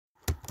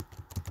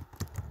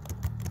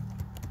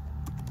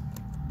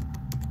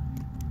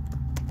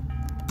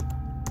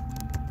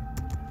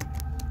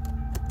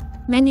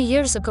Many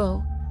years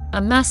ago, a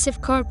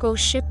massive cargo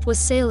ship was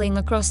sailing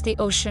across the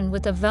ocean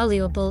with a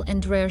valuable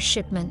and rare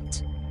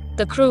shipment.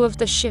 The crew of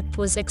the ship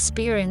was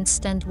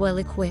experienced and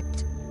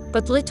well-equipped,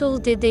 but little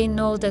did they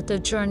know that the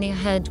journey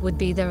ahead would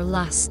be their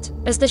last.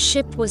 As the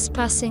ship was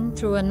passing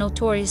through a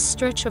notorious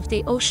stretch of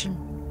the ocean,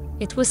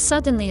 it was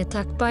suddenly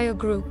attacked by a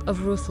group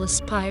of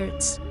ruthless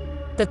pirates.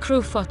 The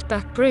crew fought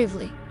back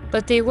bravely,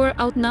 but they were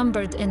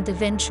outnumbered and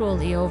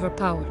eventually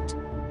overpowered.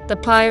 The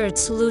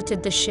pirates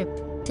looted the ship,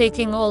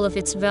 taking all of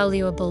its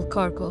valuable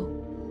cargo,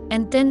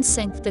 and then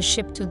sank the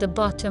ship to the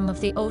bottom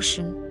of the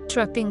ocean,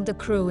 trapping the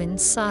crew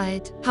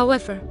inside.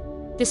 However,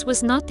 this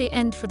was not the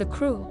end for the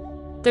crew.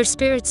 Their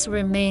spirits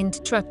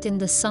remained trapped in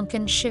the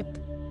sunken ship,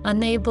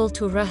 unable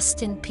to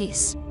rest in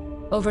peace.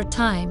 Over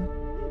time,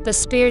 the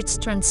spirits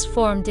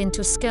transformed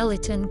into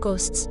skeleton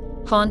ghosts,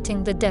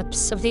 haunting the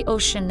depths of the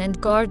ocean and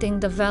guarding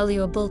the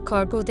valuable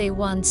cargo they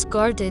once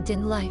guarded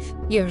in life.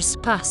 Years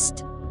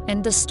passed,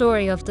 and the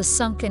story of the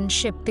sunken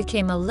ship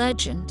became a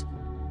legend,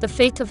 the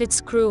fate of its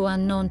crew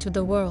unknown to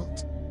the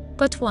world.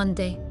 But one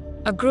day,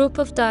 a group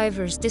of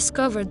divers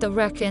discovered the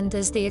wreck, and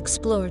as they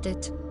explored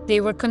it,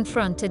 they were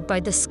confronted by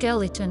the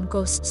skeleton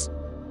ghosts.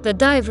 The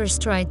divers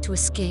tried to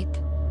escape,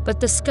 but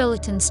the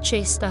skeletons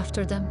chased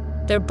after them,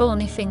 their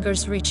bony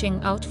fingers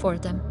reaching out for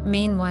them.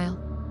 Meanwhile,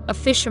 a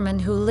fisherman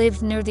who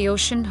lived near the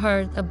ocean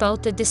heard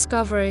about the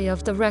discovery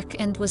of the wreck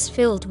and was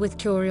filled with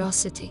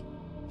curiosity.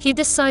 He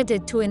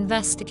decided to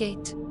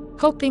investigate,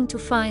 hoping to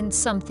find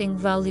something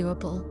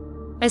valuable.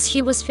 As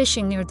he was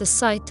fishing near the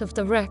site of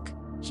the wreck,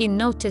 he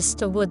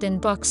noticed a wooden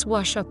box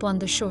wash up on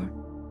the shore.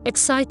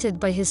 Excited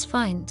by his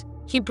find,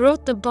 he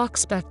brought the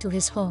box back to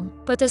his home,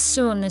 but as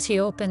soon as he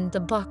opened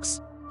the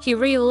box, he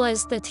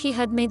realized that he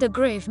had made a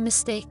grave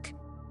mistake.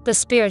 The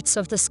spirits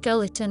of the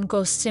skeleton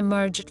ghosts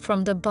emerged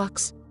from the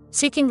box,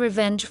 seeking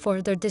revenge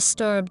for their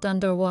disturbed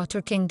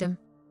underwater kingdom.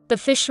 The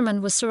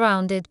fisherman was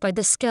surrounded by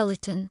the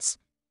skeletons,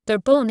 their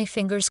bony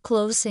fingers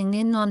closing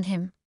in on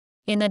him.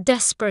 In a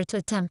desperate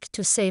attempt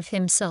to save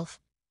himself,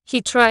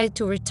 he tried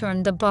to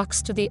return the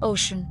box to the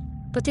ocean,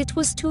 but it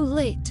was too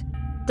late.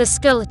 The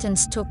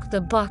skeletons took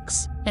the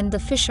box and the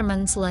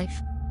fisherman's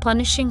life,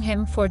 punishing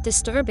him for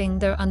disturbing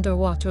their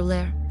underwater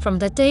lair. From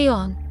that day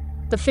on,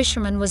 the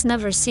fisherman was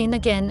never seen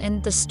again,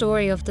 and the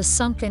story of the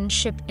sunken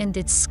ship and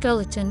its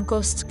skeleton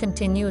ghosts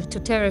continued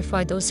to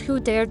terrify those who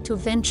dared to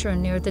venture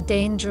near the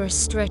dangerous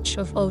stretch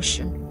of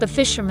ocean. The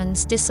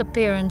fisherman's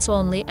disappearance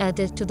only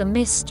added to the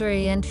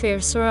mystery and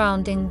fear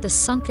surrounding the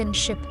sunken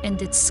ship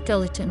and its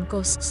skeleton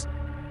ghosts.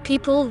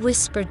 People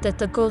whispered that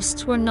the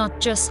ghosts were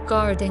not just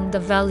guarding the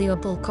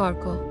valuable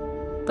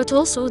cargo, but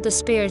also the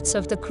spirits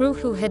of the crew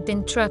who had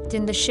been trapped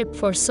in the ship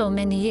for so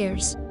many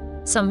years.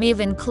 Some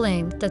even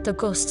claimed that the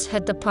ghosts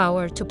had the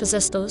power to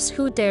possess those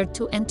who dared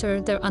to enter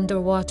their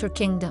underwater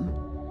kingdom,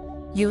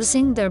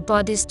 using their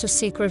bodies to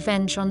seek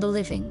revenge on the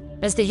living.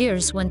 As the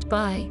years went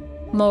by,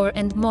 more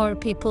and more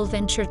people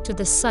ventured to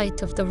the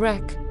site of the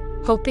wreck,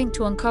 hoping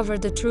to uncover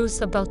the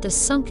truth about the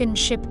sunken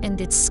ship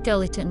and its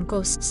skeleton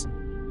ghosts.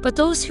 But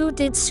those who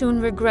did soon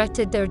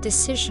regretted their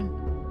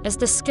decision, as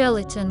the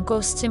skeleton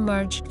ghosts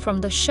emerged from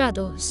the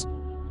shadows,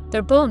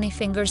 their bony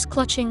fingers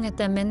clutching at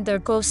them and their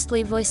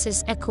ghostly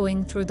voices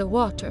echoing through the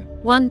water.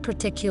 One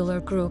particular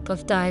group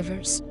of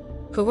divers,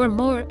 who were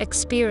more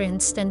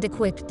experienced and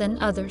equipped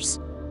than others,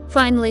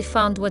 finally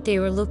found what they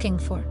were looking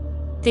for.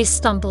 They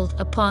stumbled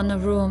upon a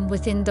room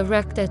within the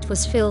wreck that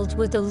was filled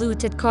with the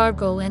looted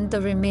cargo and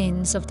the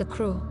remains of the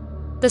crew.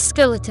 The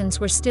skeletons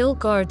were still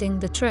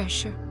guarding the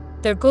treasure,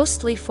 their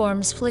ghostly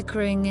forms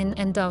flickering in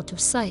and out of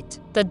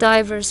sight. The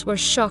divers were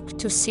shocked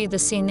to see the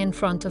scene in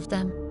front of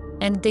them,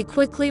 and they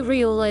quickly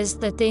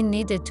realized that they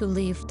needed to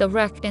leave the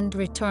wreck and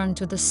return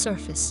to the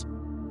surface.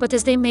 But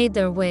as they made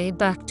their way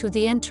back to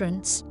the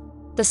entrance,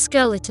 the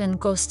skeleton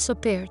ghosts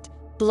appeared,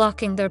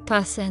 blocking their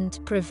path and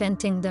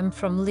preventing them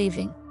from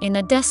leaving. In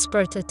a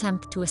desperate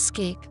attempt to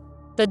escape,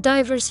 the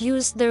divers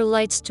used their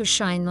lights to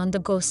shine on the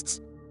ghosts,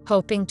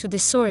 hoping to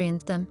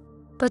disorient them,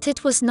 but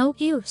it was no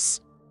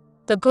use.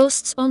 The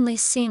ghosts only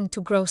seemed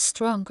to grow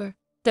stronger,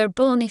 their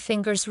bony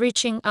fingers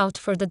reaching out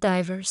for the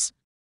divers.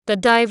 The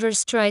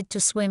divers tried to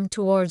swim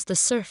towards the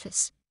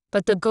surface,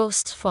 but the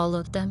ghosts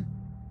followed them,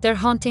 their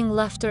haunting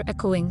laughter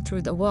echoing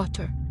through the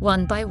water.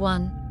 One by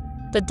one,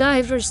 the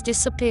divers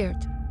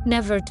disappeared,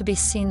 never to be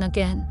seen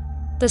again.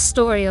 The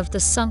story of the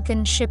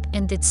sunken ship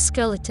and its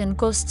skeleton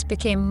ghosts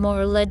became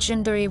more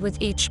legendary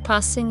with each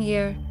passing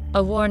year,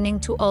 a warning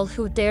to all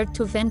who dared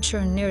to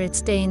venture near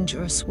its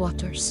dangerous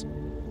waters.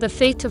 The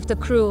fate of the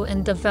crew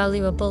and the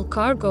valuable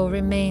cargo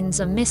remains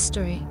a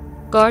mystery,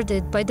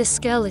 guarded by the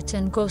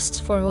skeleton ghosts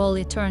for all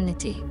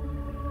eternity.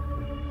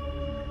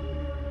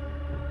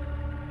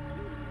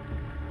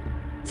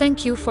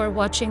 Thank you for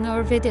watching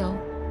our video.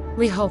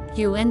 We hope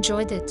you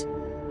enjoyed it.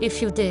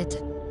 If you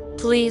did,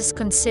 please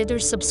consider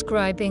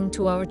subscribing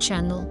to our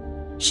channel,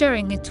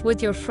 sharing it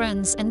with your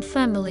friends and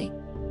family,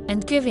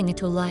 and giving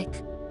it a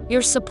like.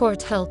 Your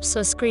support helps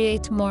us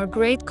create more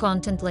great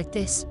content like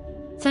this.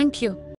 Thank you.